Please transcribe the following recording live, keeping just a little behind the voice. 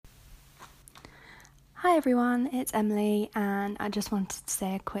Hi everyone, it's Emily, and I just wanted to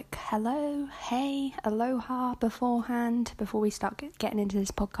say a quick hello, hey, aloha beforehand, before we start getting into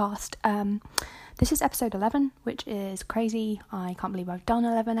this podcast. This is episode 11, which is crazy. I can't believe I've done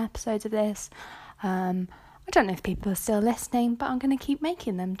 11 episodes of this. I don't know if people are still listening, but I'm going to keep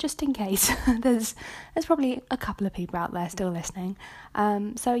making them just in case. There's probably a couple of people out there still listening.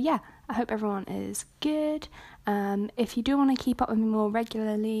 So yeah, I hope everyone is good. If you do want to keep up with me more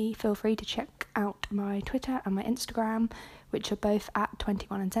regularly, feel free to check out my Twitter and my Instagram, which are both at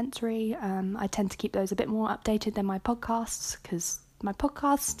 21 and Sensory. I tend to keep those a bit more updated than my podcasts, because my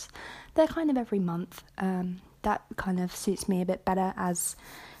podcasts, they're kind of every month. That kind of suits me a bit better, as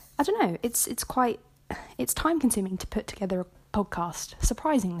I don't know, it's time consuming to put together a podcast,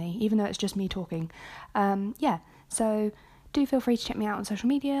 surprisingly, even though it's just me talking. So do feel free to check me out on social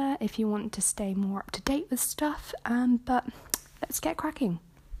media if you want to stay more up to date with stuff, but let's get cracking.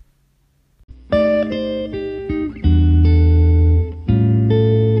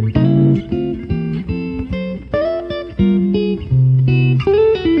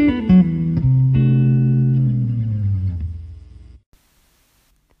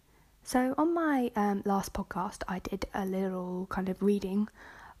 So on my last podcast, I did a little kind of reading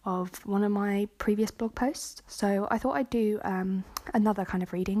of one of my previous blog posts. So I thought I'd do another kind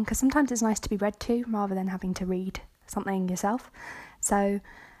of reading, because sometimes it's nice to be read to rather than having to read something yourself. So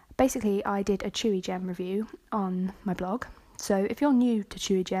basically I did a Chewy Gem review on my blog. So if you're new to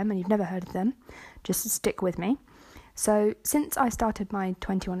Chewy Gem and you've never heard of them, just stick with me. So since I started my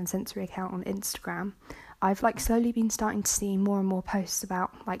 21 and Sensory account on Instagram, I've slowly been starting to see more and more posts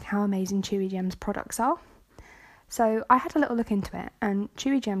about how amazing Chewy Gem's products are. So I had a little look into it, and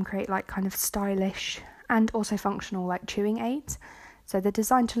Chewy Gem create kind of stylish and also functional chewing aids. So they're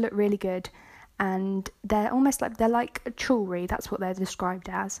designed to look really good, and they're almost they're like jewellery. That's what they're described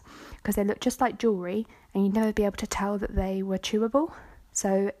as, because they look just like jewellery, and you'd never be able to tell that they were chewable.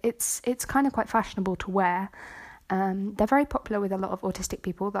 So it's kind of quite fashionable to wear. They're very popular with a lot of autistic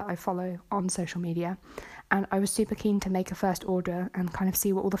people that I follow on social media, and I was super keen to make a first order and kind of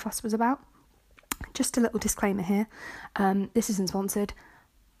see what all the fuss was about. Just a little disclaimer here, this isn't sponsored.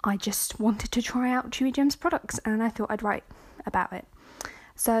 I just wanted to try out Chewy Gem's products, and I thought I'd write about it.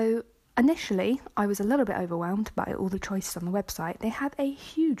 So initially I was a little bit overwhelmed by all the choices on the website. They have a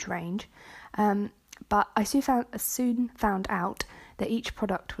huge range, but I soon found out that each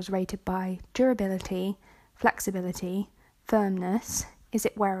product was rated by durability, flexibility, firmness, is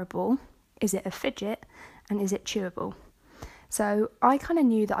it wearable, is it a fidget, and is it chewable. So I kind of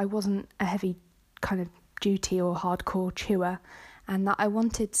knew that I wasn't a heavy kind of duty or hardcore chewer, and that I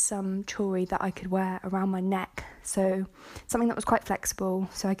wanted some jewellery that I could wear around my neck, so something that was quite flexible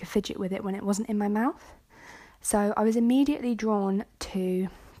so I could fidget with it when it wasn't in my mouth. So I was immediately drawn to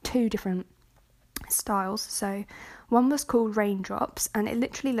two different styles. So one was called Raindrops, and it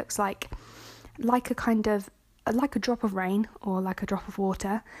literally looks like a kind of like a drop of rain or like a drop of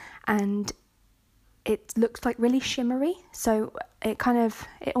water, and it looks really shimmery. So it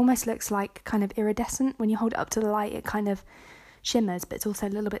almost looks like kind of iridescent. When you hold it up to the light, it kind of shimmers, but it's also a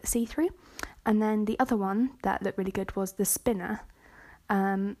little bit see-through. And then the other one that looked really good was the Spinner.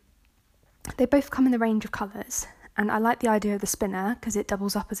 They both come in the range of colours, and I like the idea of the Spinner because it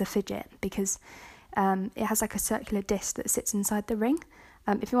doubles up as a fidget, because it has a circular disc that sits inside the ring.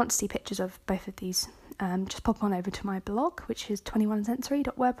 If you want to see pictures of both of these, just pop on over to my blog, which is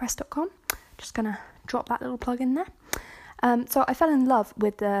 21sensory.wordpress.com. Just gonna drop that little plug in there. So I fell in love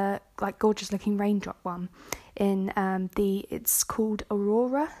with the gorgeous looking Raindrop one. It's called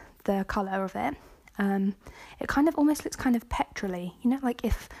Aurora, the colour of it. It kind of almost looks kind of petrol-y,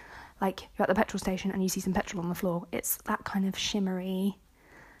 if you're at the petrol station and you see some petrol on the floor, it's that kind of shimmery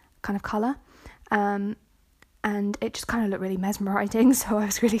kind of colour. And it just kind of looked really mesmerising, so I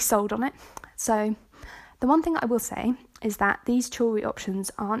was really sold on it. So the one thing I will say is that these jewellery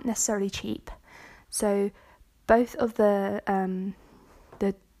options aren't necessarily cheap. So both of the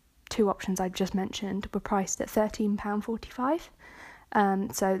two options I've just mentioned were priced at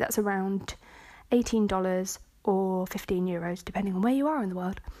 £13.45. So that's around $18 or €15, depending on where you are in the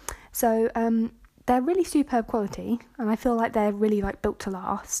world. So they're really superb quality, and I feel like they're really built to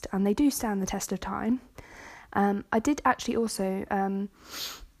last, and they do stand the test of time. I did actually also,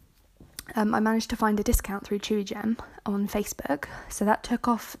 I managed to find a discount through Chewy Gem on Facebook, so that took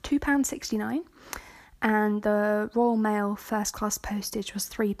off £2.69, and the Royal Mail first class postage was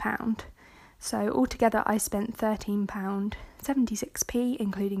 £3. So altogether I spent £13.76,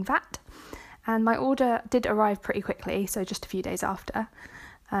 including VAT, and my order did arrive pretty quickly, so just a few days after.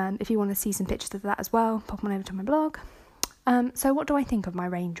 If you want to see some pictures of that as well, pop on over to my blog. So what do I think of my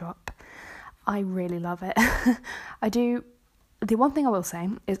Raindrop? I really love it. I do. The one thing I will say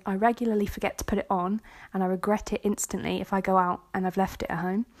is I regularly forget to put it on, and I regret it instantly if I go out and I've left it at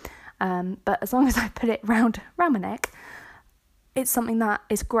home. But as long as I put it round my neck, it's something that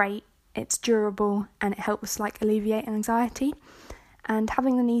is great. It's durable and it helps like alleviate anxiety. And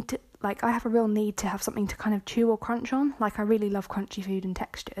having the need to, like, I have a real need to have something to kind of chew or crunch on. Like, I really love crunchy food and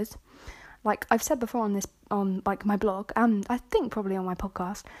textures. Like I've said before on like my blog, and I think probably on my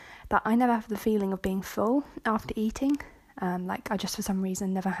podcast, that I never have the feeling of being full after eating. Like I just for some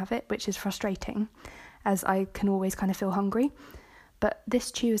reason never have it, which is frustrating, as I can always kind of feel hungry. But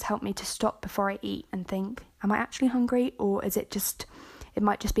this chew has helped me to stop before I eat and think, am I actually hungry, or is it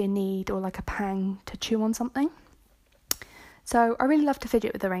might just be a need or like a pang to chew on something. So I really love to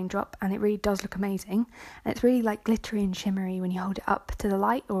fidget with the raindrop, and it really does look amazing. And it's really like glittery and shimmery when you hold it up to the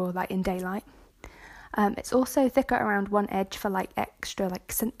light or like in daylight. It's also thicker around one edge for like extra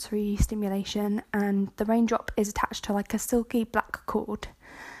like sensory stimulation, and the raindrop is attached to like a silky black cord.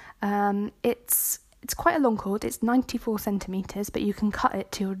 It's quite a long cord. It's 94 centimeters, but you can cut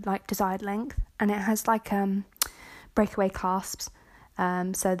it to like desired length, and it has like breakaway clasps.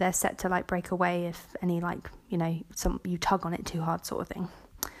 So they're set to like break away if any like you tug on it too hard, sort of thing.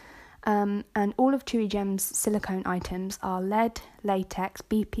 And all of Chewy Gem's silicone items are lead, latex,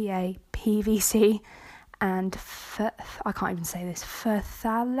 BPA, PVC, and I can't even say this,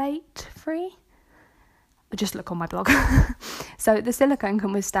 phthalate free. Just look on my blog. So the silicone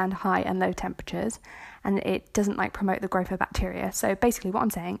can withstand high and low temperatures, and it doesn't like promote the growth of bacteria. So basically what I'm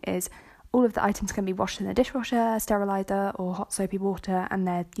saying is all of the items can be washed in the dishwasher, sterilizer, or hot soapy water, and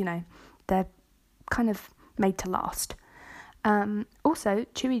they're kind of made to last. Also,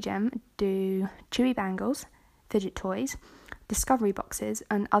 Chewy Gem do Chewy bangles, fidget toys, discovery boxes,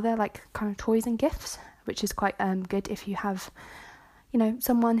 and other like kind of toys and gifts, which is quite good if you have,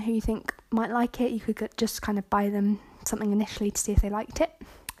 someone who you think might like it. You could just kind of buy them something initially to see if they liked it.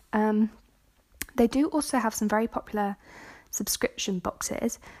 They do also have some very popular subscription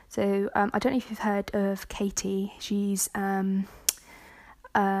boxes. So I don't know if you've heard of Katie. She has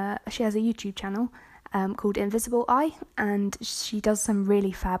a YouTube channel called Invisible Eye, and she does some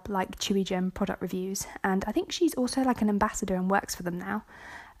really fab like Chewy Gem product reviews, and I think she's also like an ambassador and works for them now.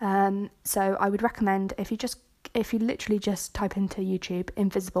 So I would recommend if you literally just type into YouTube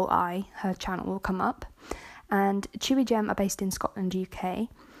Invisible Eye, her channel will come up. And Chewy Gem are based in Scotland, UK.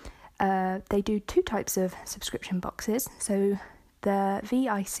 They do two types of subscription boxes. So the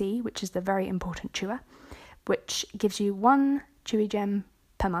VIC, which is the very important chewer, which gives you one Chewy Gem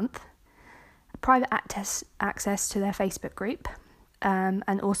per month, private access to their Facebook group,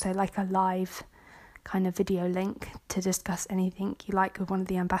 and also like a live kind of video link to discuss anything you like with one of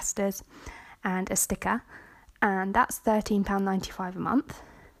the ambassadors, and a sticker. And that's £13.95 a month.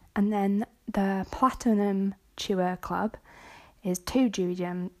 And then the Platinum Chewer Club is two Chewy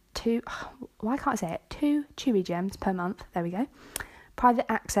Gems per month. There we go.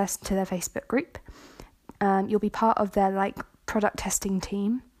 Private access to their Facebook group. You'll be part of their like product testing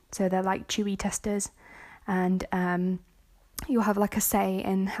team, so they're like Chewy testers, and you'll have like a say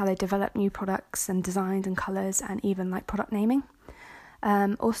in how they develop new products and designs and colours, and even like product naming.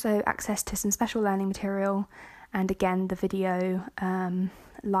 Also access to some special learning material, and again the video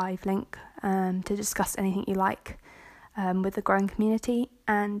live link to discuss anything you like with the growing community,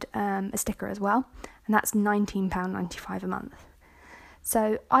 and a sticker as well, and that's £19.95 a month.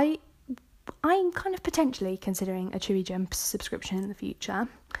 So I'm kind of potentially considering a Chewy Gem subscription in the future.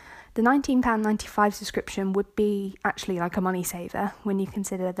 The £19.95 subscription would be actually like a money saver when you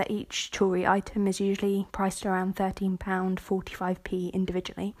consider that each Chewy item is usually priced around £13.45p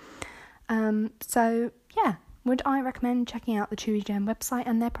individually. So yeah, would I recommend checking out the Chewy Gem website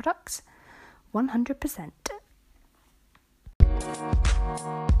and their products? 100%.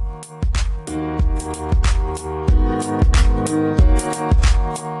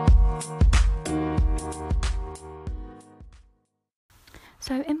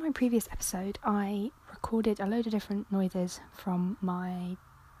 So in my previous episode, I recorded a load of different noises from my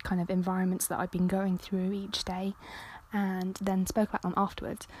kind of environments that I've been going through each day, and then spoke about them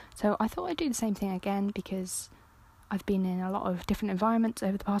afterwards. So I thought I'd do the same thing again, because I've been in a lot of different environments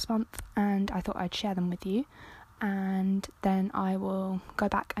over the past month, and I thought I'd share them with you. And then I will go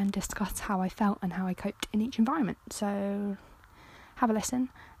back and discuss how I felt and how I coped in each environment. So have a listen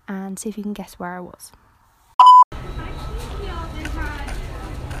and see if you can guess where I was.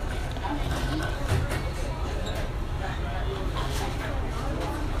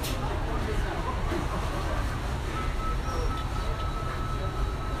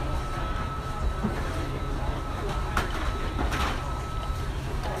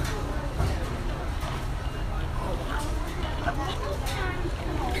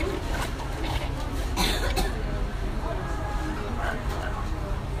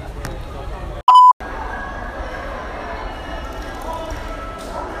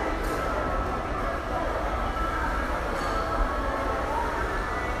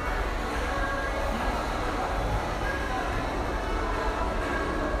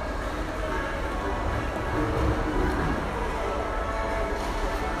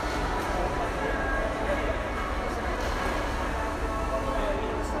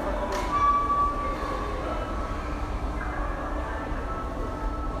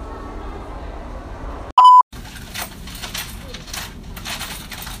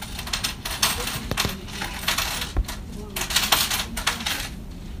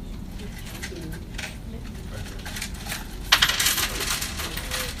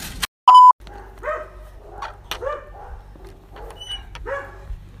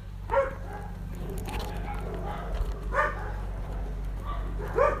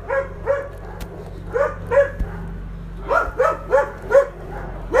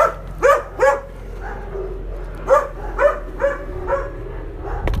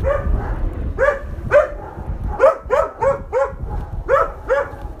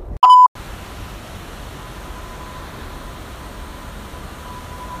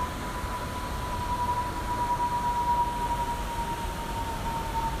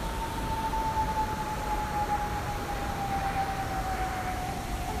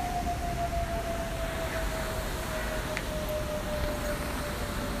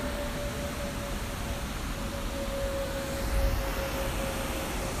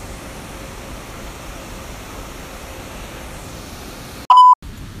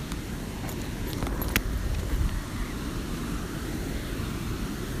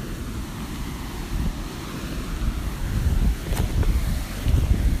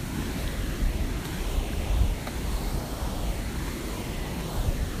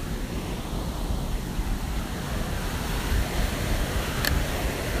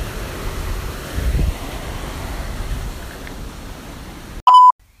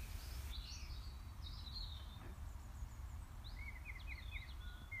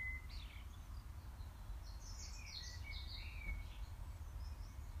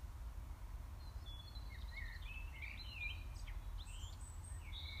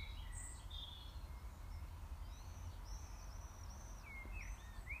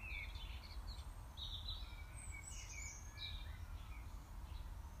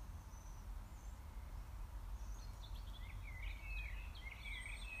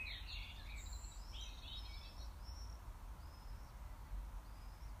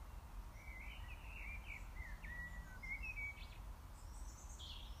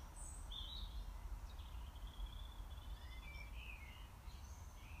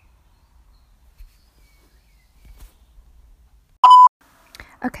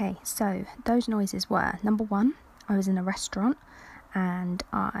 Okay, so those noises were, number one, I was in a restaurant and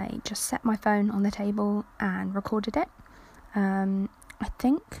I just set my phone on the table and recorded it. I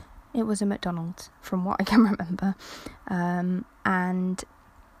think it was a McDonald's from what I can remember. And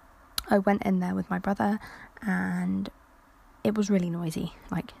I went in there with my brother and it was really noisy,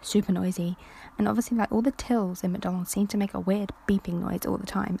 like super noisy. And obviously like all the tills in McDonald's seem to make a weird beeping noise all the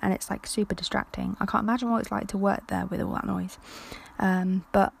time, and it's like super distracting. I can't imagine what it's like to work there with all that noise.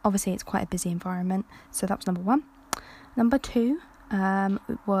 But obviously it's quite a busy environment, so that was number one. Number two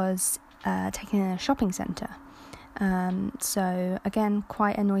was taken in a shopping centre. So again,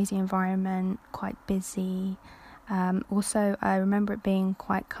 quite a noisy environment, quite busy. Also, I remember it being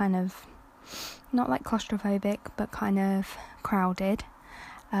quite kind of, not like claustrophobic, but kind of crowded.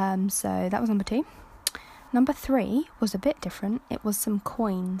 So that was number two. Number three was a bit different. It was some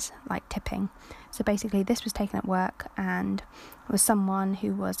coins, like tipping. So basically this was taken at work, and it was someone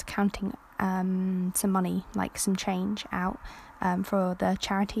who was counting some money, like some change out for the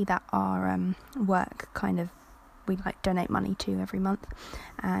charity that our work kind of, we like donate money to every month.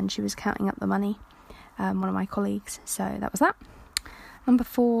 And she was counting up the money, one of my colleagues. So that was that. Number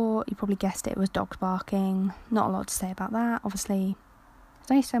four, you probably guessed it, was dogs barking. Not a lot to say about that. Obviously, there's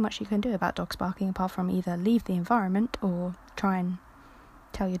only so much you can do about dogs barking apart from either leave the environment or try and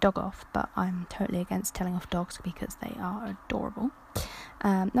tell your dog off. But I'm totally against telling off dogs because they are adorable.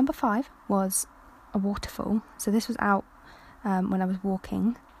 Number five was a waterfall. So this was out when I was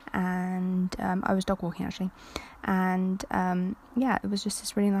walking, and I was dog walking actually. And it was just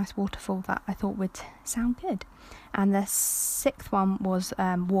this really nice waterfall that I thought would sound good. And the sixth one was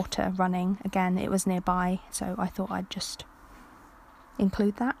water running. Again, it was nearby, so I thought I'd just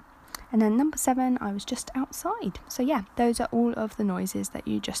include that. And then number seven, I was just outside. So yeah, those are all of the noises that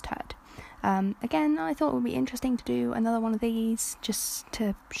you just heard. Again, I thought it would be interesting to do another one of these just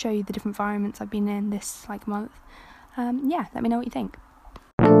to show you the different environments I've been in this month. Let me know what you think.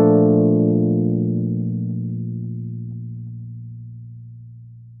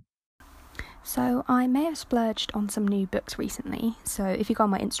 So I may have splurged on some new books recently, so if you go on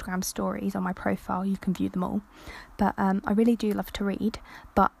my Instagram stories on my profile, you can view them all. But I really do love to read,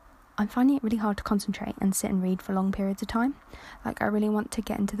 but I'm finding it really hard to concentrate and sit and read for long periods of time. Like, I really want to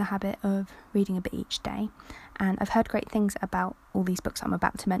get into the habit of reading a bit each day, and I've heard great things about all these books I'm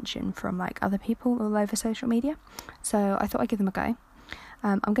about to mention from like other people all over social media, so I thought I'd give them a go.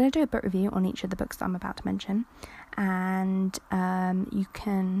 I'm going to do a book review on each of the books that I'm about to mention, and you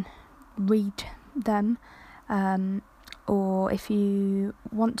can read them, or if you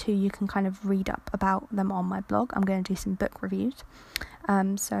want to, you can kind of read up about them on my blog. I'm going to do some book reviews.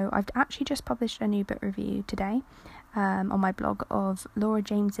 So I've actually just published a new book review today on my blog of Laura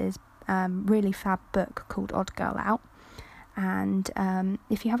James's really fab book called Odd Girl Out. And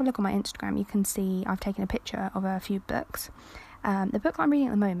if you have a look on my Instagram, you can see I've taken a picture of a few books. The book I'm reading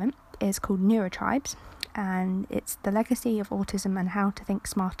at the moment is called Neurotribes, and it's The Legacy of Autism and How to Think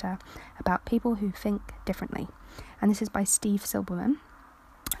Smarter About People Who Think Differently. And this is by Steve Silberman.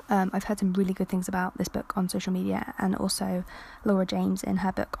 I've heard some really good things about this book on social media, and also Laura James in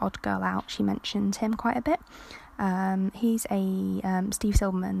her book Odd Girl Out, she mentions him quite a bit. He's Steve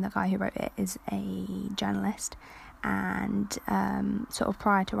Silberman, the guy who wrote it, is a journalist, and sort of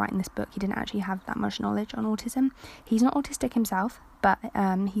prior to writing this book, he didn't actually have that much knowledge on autism. He's not autistic himself, but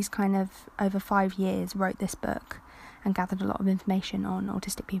he's kind of over 5 years wrote this book and gathered a lot of information on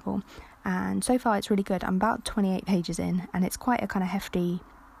autistic people, and so far it's really good. I'm about 28 pages in, and it's quite a kind of hefty,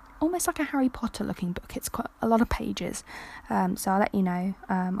 almost like a Harry Potter looking book. It's quite a lot of pages, so I'll let you know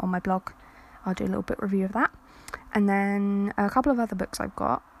on my blog. I'll do a little book review of that. And then a couple of other books I've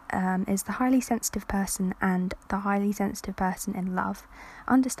got is The Highly Sensitive Person and The Highly Sensitive Person in Love,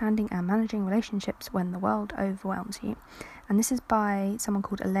 Understanding and Managing Relationships When the World Overwhelms You. And this is by someone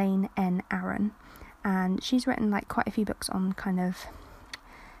called Elaine N. Aron, and she's written like quite a few books on kind of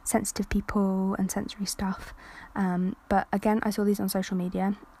sensitive people and sensory stuff. But again, I saw these on social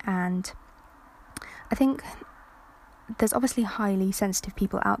media, and I think there's obviously highly sensitive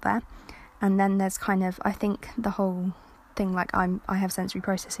people out there, and then there's kind of, I think the whole thing, like I have sensory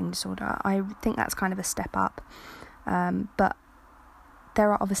processing disorder, I think that's kind of a step up, but there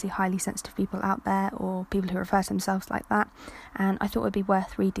are obviously highly sensitive people out there, or people who refer to themselves like that, and I thought it would be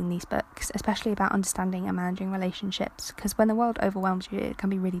worth reading these books, especially about understanding and managing relationships, because when the world overwhelms you, it can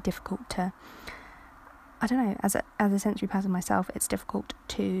be really difficult to, I don't know, as a sensory person myself, it's difficult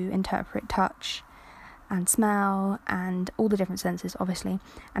to interpret touch and smell and all the different senses, obviously,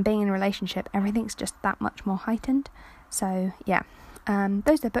 and being in a relationship, everything's just that much more heightened. So yeah,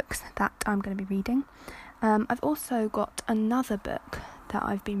 those are the books that I'm going to be reading. I've also got another book that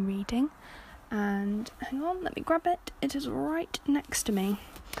I've been reading. And hang on, let me grab it. It is right next to me.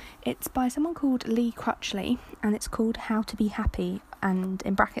 It's by someone called Lee Crutchley, and it's called How to Be Happy, and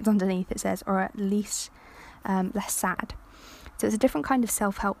in brackets underneath it says, or at least less sad. So it's a different kind of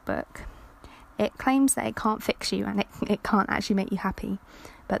self-help book. It claims that it can't fix you and it can't actually make you happy,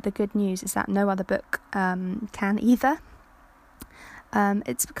 but the good news is that no other book can either.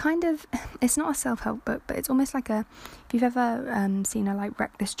 It's not a self-help book, but it's almost like if you've ever seen a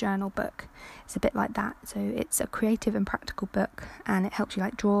Wreck This Journal book, it's a bit like that. So it's a creative and practical book, and it helps you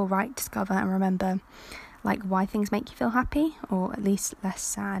draw, write, discover and remember why things make you feel happy, or at least less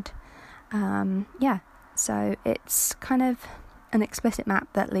sad. So it's kind of an explicit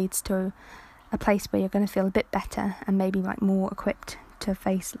map that leads to a place where you're going to feel a bit better and maybe more equipped to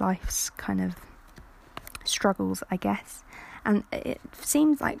face life's kind of struggles, I guess. And it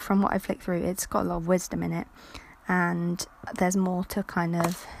seems from what I flicked through, it's got a lot of wisdom in it, and there's more to kind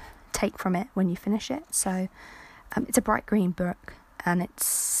of take from it when you finish it. So it's a bright green book, and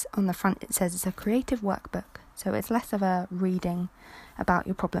it's on the front it says it's a creative workbook, so it's less of a reading about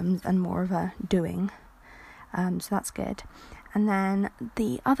your problems and more of a doing. So that's good. And then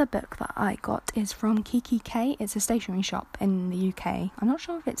the other book that I got is from Kiki K. It's a stationery shop in the UK. I'm not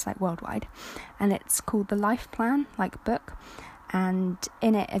sure if it's worldwide. And it's called The Life Plan, book. And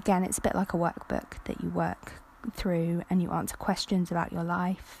in it, again, it's a bit like a workbook that you work through and you answer questions about your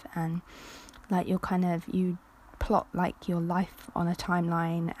life. And you plot your life on a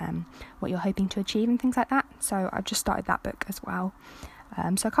timeline and what you're hoping to achieve and things like that. So I've just started that book as well.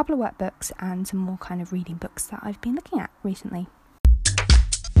 So a couple of workbooks and some more kind of reading books that I've been looking at recently.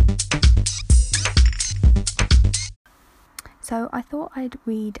 So I thought I'd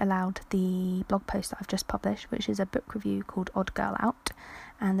read aloud the blog post that I've just published, which is a book review called Odd Girl Out,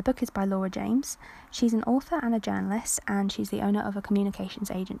 and the book is by Laura James. She's an author and a journalist, and she's the owner of a communications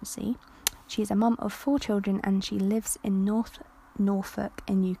agency. She's a mum of 4 children, and she lives in Norfolk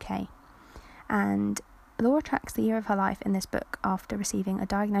in UK. And Laura tracks the year of her life in this book after receiving a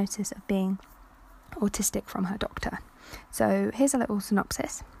diagnosis of being autistic from her doctor. So here's a little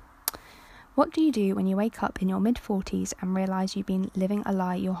synopsis. What do you do when you wake up in your mid-40s and realise you've been living a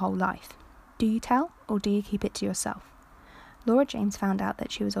lie your whole life? Do you tell, or do you keep it to yourself? Laura James found out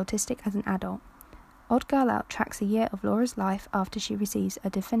that she was autistic as an adult. Odd Girl Out tracks a year of Laura's life after she receives a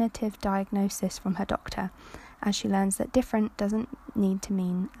definitive diagnosis from her doctor, as she learns that different doesn't need to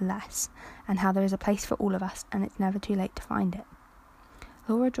mean less, and how there is a place for all of us and it's never too late to find it.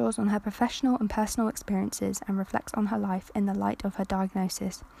 Laura draws on her professional and personal experiences and reflects on her life in the light of her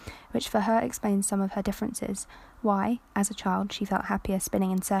diagnosis, which for her explains some of her differences, why, as a child, she felt happier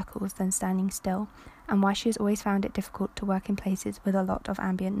spinning in circles than standing still, and why she has always found it difficult to work in places with a lot of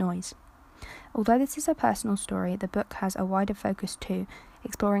ambient noise. Although this is a personal story, the book has a wider focus too,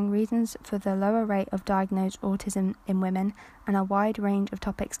 exploring reasons for the lower rate of diagnosed autism in women and a wide range of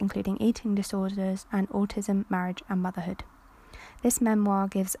topics including eating disorders and autism, marriage and motherhood. This memoir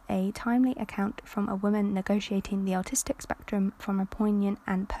gives a timely account from a woman negotiating the autistic spectrum from a poignant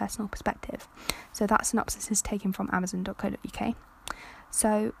and personal perspective. So that synopsis is taken from amazon.co.uk.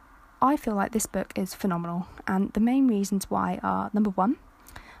 So I feel like this book is phenomenal, and the main reasons why are, number 1,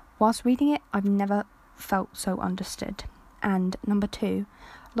 whilst reading it, I've never felt so understood. And number 2,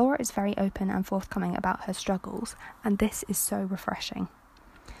 Laura is very open and forthcoming about her struggles, and this is so refreshing.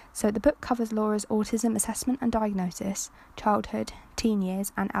 So the book covers Laura's autism assessment and diagnosis, childhood, teen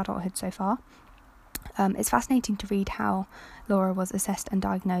years, and adulthood so far. It's fascinating to read how Laura was assessed and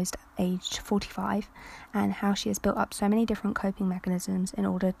diagnosed aged 45, and how she has built up so many different coping mechanisms in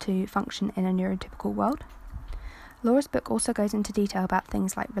order to function in a neurotypical world. Laura's book also goes into detail about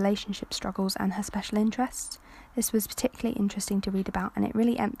things like relationship struggles and her special interests. This was particularly interesting to read about, and it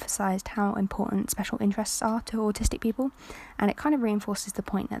really emphasised how important special interests are to autistic people, and it kind of reinforces the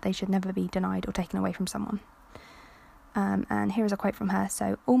point that they should never be denied or taken away from someone. And here is a quote from her.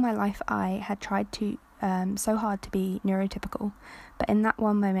 So, all my life I had tried so hard to be neurotypical, but in that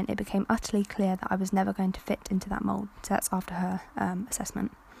one moment it became utterly clear that I was never going to fit into that mould. So that's after her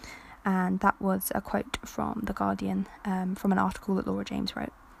assessment. And that was a quote from The Guardian, from an article that Laura James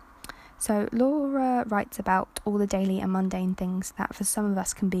wrote. So Laura writes about all the daily and mundane things that for some of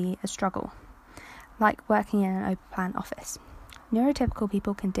us can be a struggle, like working in an open plan office. Neurotypical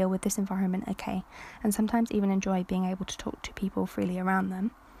people can deal with this environment okay, and sometimes even enjoy being able to talk to people freely around them.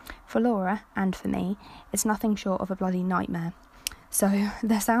 For Laura, and for me, it's nothing short of a bloody nightmare. So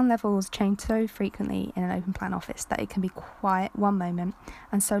the sound levels change so frequently in an open plan office that it can be quiet one moment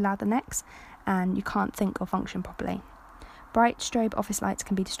and so loud the next, and you can't think or function properly. Bright strobe office lights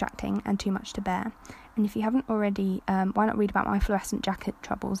can be distracting and too much to bear. And if you haven't already, why not read about my fluorescent jacket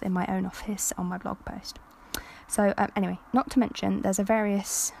troubles in my own office on my blog post? So anyway, not to mention there's a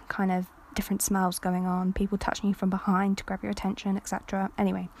various kind of different smells going on, people touching you from behind to grab your attention, etc.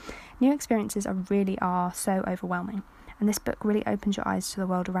 Anyway, new experiences really are so overwhelming, and this book really opens your eyes to the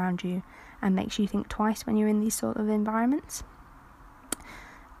world around you and makes you think twice when you're in these sort of environments.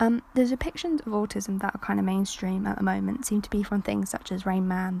 The depictions of autism that are kind of mainstream at the moment seem to be from things such as Rain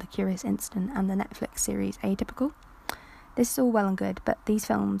Man, The Curious Incident, and the Netflix series Atypical. This is all well and good, but these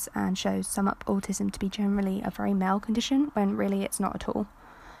films and shows sum up autism to be generally a very male condition, when really it's not at all.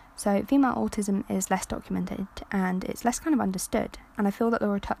 So female autism is less documented and it's less kind of understood, and I feel that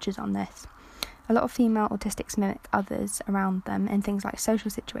Laura touches on this. A lot of female autistics mimic others around them in things like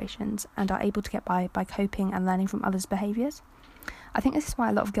social situations and are able to get by coping and learning from others' behaviours. I think this is why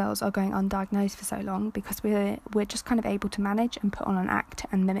a lot of girls are going undiagnosed for so long, because we're just kind of able to manage and put on an act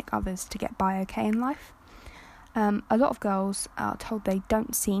and mimic others to get by okay in life. A lot of girls are told they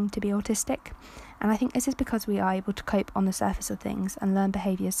don't seem to be autistic, and I think this is because we are able to cope on the surface of things and learn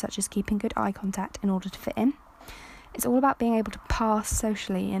behaviours such as keeping good eye contact in order to fit in. It's all about being able to pass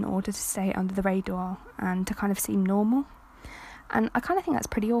socially in order to stay under the radar and to kind of seem normal. And I kind of think that's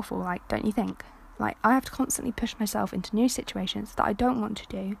pretty awful, like, don't you think? Like, I have to constantly push myself into new situations that I don't want to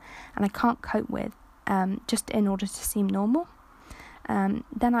do and I can't cope with, just in order to seem normal.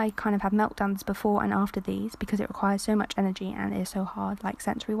 Then I kind of have meltdowns before and after these because it requires so much energy and is so hard, like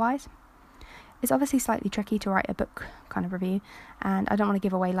sensory-wise. It's obviously slightly tricky to write a book kind of review, and I don't want to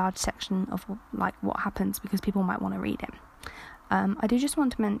give away large section of like what happens because people might want to read it. I do just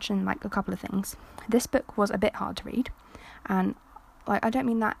want to mention like a couple of things. This book was a bit hard to read, and like, I don't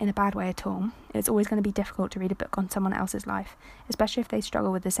mean that in a bad way at all. It's always going to be difficult to read a book on someone else's life, especially if they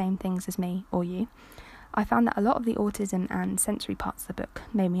struggle with the same things as me or you. I found that a lot of the autism and sensory parts of the book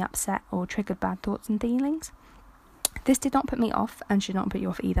made me upset or triggered bad thoughts and feelings. This did not put me off and should not put you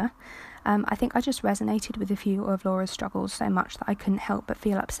off either. I think I just resonated with a few of Laura's struggles so much that I couldn't help but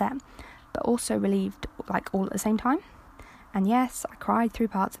feel upset, but also relieved, like, all at the same time. And yes, I cried through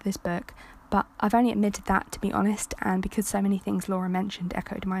parts of this book, but I've only admitted that, to be honest, and because so many things Laura mentioned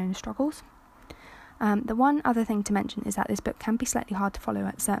echoed my own struggles. The one other thing to mention is that this book can be slightly hard to follow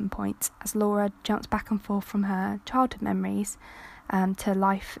at certain points, as Laura jumps back and forth from her childhood memories to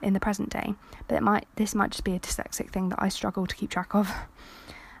life in the present day, but this might just be a dyslexic thing that I struggle to keep track of.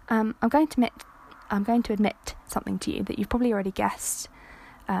 I'm going to admit something to you that you've probably already guessed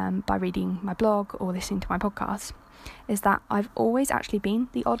by reading my blog or listening to my podcast, is that I've always actually been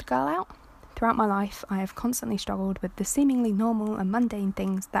the odd girl out. Throughout my life, I have constantly struggled with the seemingly normal and mundane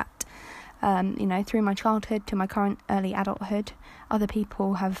things that, through my childhood to my current early adulthood, other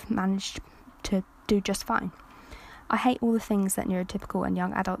people have managed to do just fine. I hate all the things that neurotypical and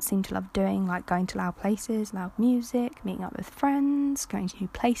young adults seem to love doing, like going to loud places, loud music, meeting up with friends, going to new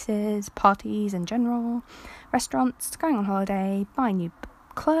places, parties in general, restaurants, going on holiday, buying new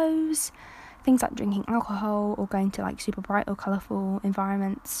clothes, things like drinking alcohol or going to like super bright or colourful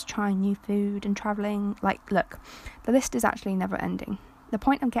environments, trying new food and travelling. Like, look, the list is actually never ending. The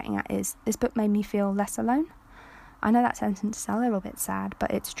point I'm getting at is this book made me feel less alone. I know that sentence is a little bit sad,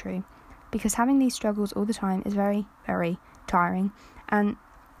 but it's true, because having these struggles all the time is very, very tiring, and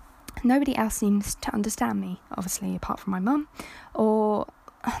nobody else seems to understand me, obviously, apart from my mum, or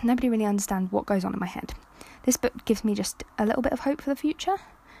nobody really understands what goes on in my head. This book gives me just a little bit of hope for the future,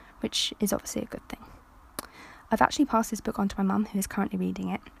 which is obviously a good thing. I've actually passed this book on to my mum, who is currently reading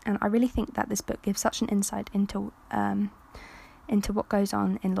it, and I really think that this book gives such an insight into what goes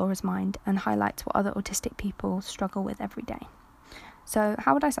on in Laura's mind and highlights what other autistic people struggle with every day. So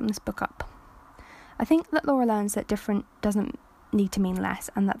how would I sum this book up? I think that Laura learns that different doesn't need to mean less,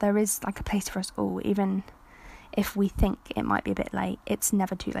 and that there is like a place for us all, even if we think it might be a bit late. It's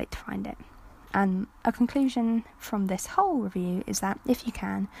never too late to find it. And a conclusion from this whole review is that if you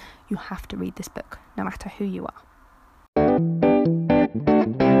can, you have to read this book, no matter who you are.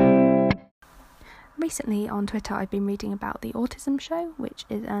 Recently on Twitter I've been reading about the Autism Show, which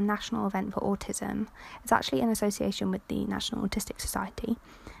is a national event for autism. It's actually in association with the National Autistic Society,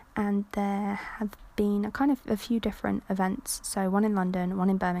 and there have been a few different events, so one in London, one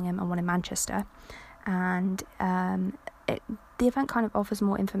in Birmingham and one in Manchester, and the event kind of offers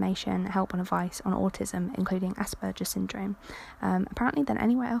more information, help and advice on autism, including Asperger's syndrome, apparently than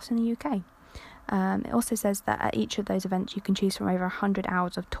anywhere else in the UK. It also says that at each of those events you can choose from over 100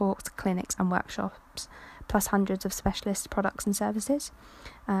 hours of talks, clinics and workshops, plus hundreds of specialist products and services.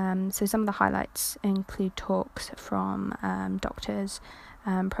 So some of the highlights include talks from doctors,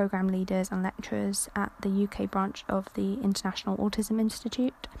 programme leaders and lecturers at the UK branch of the International Autism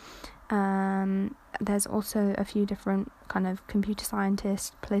Institute. There's also a few different kind of computer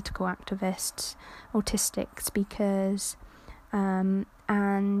scientists, political activists, autistic speakers,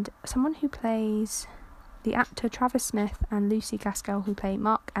 and someone who plays the actor Travis Smith and Lucy Gaskell, who play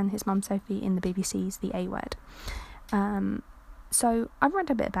Mark and his mum Sophie in the BBC's The A Word. So I've read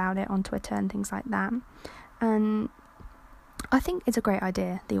a bit about it on Twitter and things like that, and I think it's a great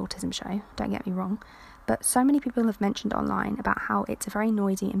idea, the autism show, don't get me wrong, but so many people have mentioned online about how it's a very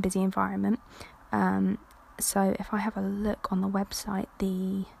noisy and busy environment. So if I have a look on the website,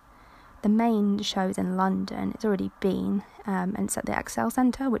 the main show is in London. It's already been, and it's at the Excel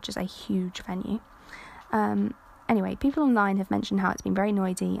Centre, which is a huge venue. Anyway, people online have mentioned how it's been very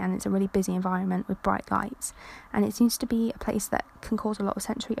noisy and it's a really busy environment with bright lights, and it seems to be a place that can cause a lot of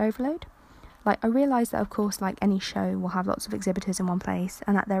sensory overload. Like, I realise that, of course, like any show will have lots of exhibitors in one place,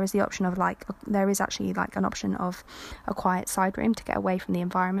 and that there is the option of there is actually an option of a quiet side room to get away from the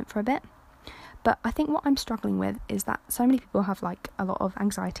environment for a bit. But I think what I'm struggling with is that so many people have a lot of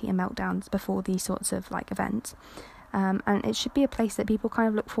anxiety and meltdowns before these sorts of events, and it should be a place that people kind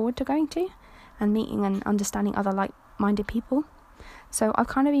of look forward to going to and meeting and understanding other like-minded people. So I've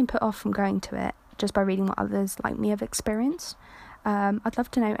kind of been put off from going to it just by reading what others like me have experienced. I'd love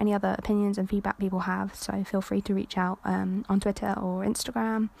to know any other opinions and feedback people have, so feel free to reach out on Twitter or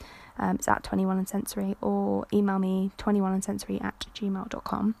Instagram. It's at 21andsensory, or email me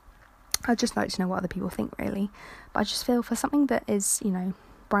 21andsensory@gmail.com. I'd just like to know what other people think, really. But I just feel for something that is,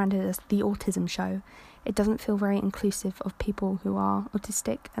 branded as the autism show, it doesn't feel very inclusive of people who are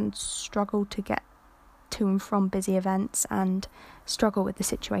autistic and struggle to get to and from busy events and struggle with the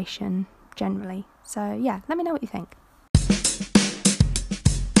situation generally. So yeah, let me know what you think.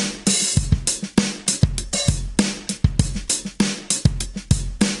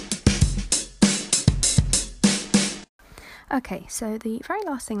 Okay, so the very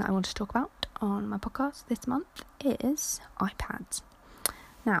last thing that I want to talk about on my podcast this month is iPads.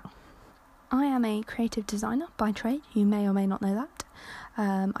 Now, I am a creative designer by trade. You may or may not know that.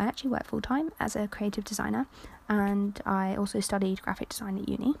 I actually work full-time as a creative designer, and I also studied graphic design at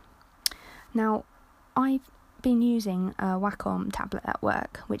uni. Now, I've been using a Wacom tablet at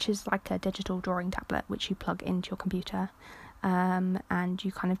work, which is like a digital drawing tablet which you plug into your computer, and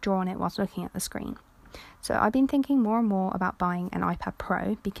you kind of draw on it whilst looking at the screen. So I've been thinking more and more about buying an iPad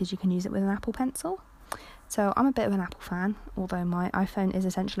Pro because you can use it with an Apple Pencil. So I'm a bit of an Apple fan, although my iPhone is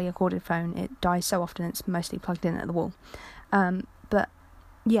essentially a corded phone. It dies so often it's mostly plugged in at the wall. But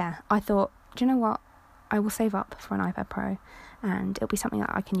yeah, I thought, do you know what? I will save up for an iPad Pro, and it'll be something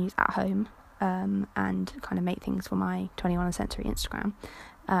that I can use at home, and kind of make things for my 21andsensory Instagram,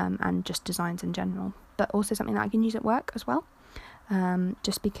 and just designs in general. But also something that I can use at work as well.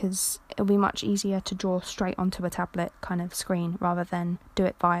 Just because it'll be much easier to draw straight onto a tablet kind of screen rather than do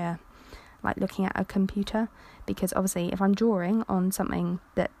it via looking at a computer, because obviously if I'm drawing on something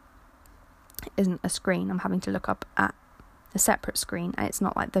that isn't a screen, I'm having to look up at a separate screen, and it's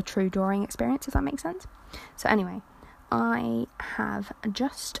not like the true drawing experience, if that makes sense. So anyway, I have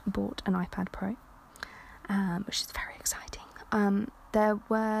just bought an iPad Pro, which is very exciting. There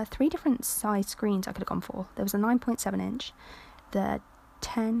were 3 different size screens I could have gone for. There was a 9.7 inch, the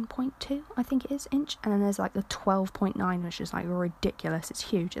 10.2 I think it is inch, and then there's the 12.9, which is ridiculous. It's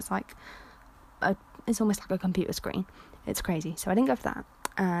huge. It's almost like a computer screen. It's crazy. So I didn't go for that,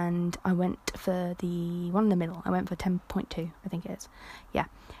 and I went for the one in the middle. I went for 10.2 I think it is. Yeah.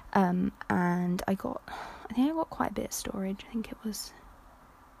 And I got quite a bit of storage. I think it was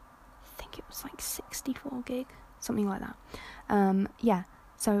 64 gig, something like that. Yeah,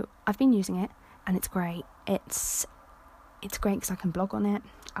 so I've been using it, and it's great. It's great because I can blog on it,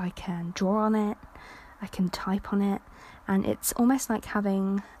 I can draw on it, I can type on it, and it's almost like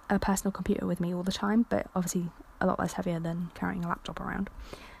having a personal computer with me all the time, but obviously a lot less heavier than carrying a laptop around.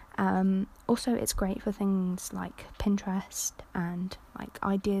 Also, it's great for things like Pinterest and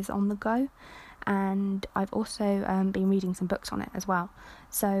ideas on the go, and I've also been reading some books on it as well.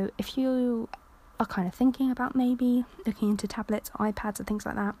 So if you are kind of thinking about maybe looking into tablets, iPads and things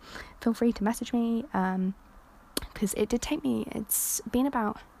like that, feel free to message me, because it did take me, it's been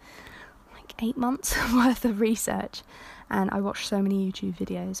about 8 months worth of research, and I watched so many YouTube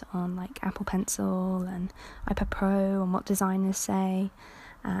videos on Apple Pencil and iPad Pro and what designers say,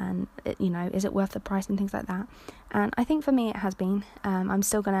 and is it worth the price and things like that. And I think for me it has been. I'm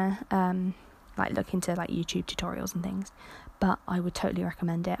still gonna look into YouTube tutorials and things, but I would totally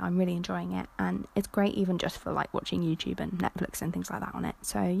recommend it. I'm really enjoying it, and it's great even just for like watching YouTube and Netflix and things like that on it.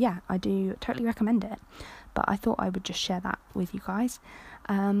 So yeah, I do totally recommend it, but I thought I would just share that with you guys.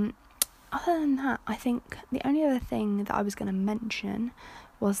 Other than that, I think the only other thing that I was going to mention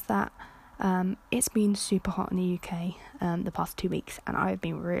was that it's been super hot in the UK the past 2 weeks, and I've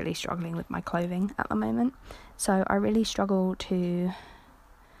been really struggling with my clothing at the moment. So I really struggle to,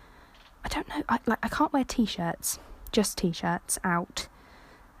 I don't know, I can't wear t-shirts, just t-shirts out.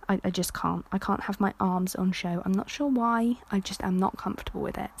 I just can't. I can't have my arms on show. I'm not sure why. I just am not comfortable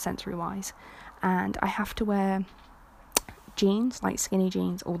with it sensory-wise. And I have to wear jeans, like skinny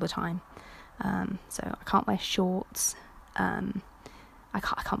jeans, all the time. So I can't wear shorts. I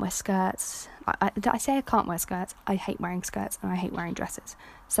can't wear skirts. I say I can't wear skirts. I hate wearing skirts and I hate wearing dresses.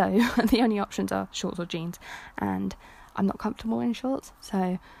 So the only options are shorts or jeans. And I'm not comfortable in shorts,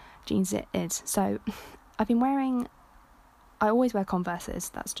 so jeans it is. So I always wear Converses.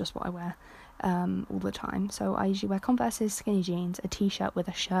 That's just what I wear all the time. So I usually wear Converses, skinny jeans, a t-shirt with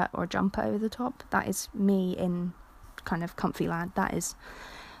a shirt or a jumper over the top. That is me in kind of comfy land. That is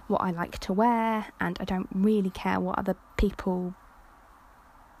what I like to wear, and I don't really care what other people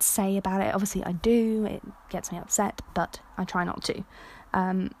say about it. Obviously I do, it gets me upset, but I try not to.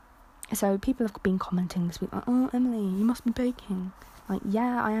 So people have been commenting this week like, oh Emily, you must be baking. Like,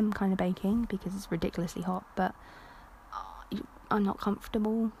 yeah, I am kind of baking because it's ridiculously hot, but I'm not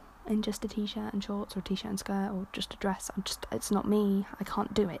comfortable in just a t-shirt and shorts or a t-shirt and skirt or just a dress. It's not me. I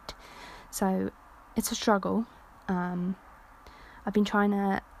can't do it. So it's a struggle. I've been trying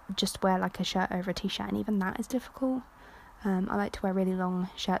to just wear like a shirt over a t-shirt, and even that is difficult. I like to wear really long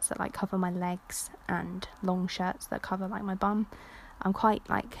shirts that like cover my legs and long shirts that cover like my bum. I'm quite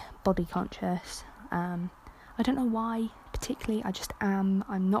like body conscious. I don't know why particularly, I just am.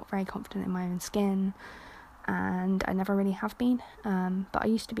 I'm not very confident in my own skin, and I never really have been. But I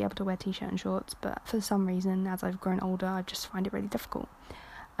used to be able to wear t-shirt and shorts, but for some reason as I've grown older I just find it really difficult.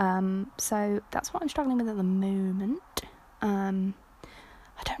 So that's what I'm struggling with at the moment.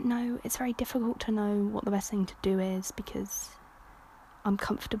 I don't know, it's very difficult to know what the best thing to do is, because I'm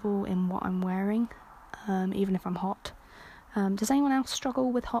comfortable in what I'm wearing, even if I'm hot. Does anyone else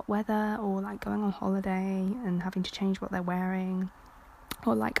struggle with hot weather, or like going on holiday and having to change what they're wearing?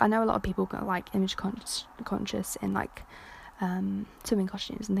 Or like, I know a lot of people get like image conscious in like swimming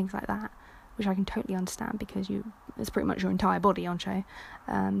costumes and things like that, which I can totally understand, because it's pretty much your entire body on show.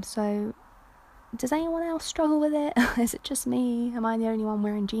 So does anyone else struggle with it? Is it just me? Am I the only one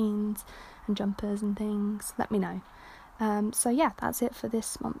wearing jeans and jumpers and things? Let me know. So yeah, that's it for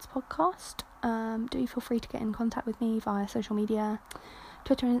this month's podcast. Do feel free to get in contact with me via social media,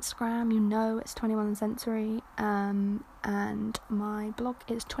 Twitter and Instagram. It's 21andsensory, and my blog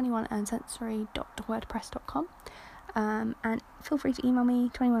is 21andsensory.wordpress.com, and feel free to email me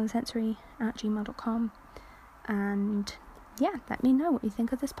 21andsensory@gmail.com, and yeah, let me know what you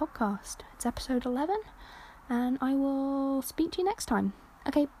think of this podcast. It's episode 11, and I will speak to you next time.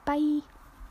 Okay, bye.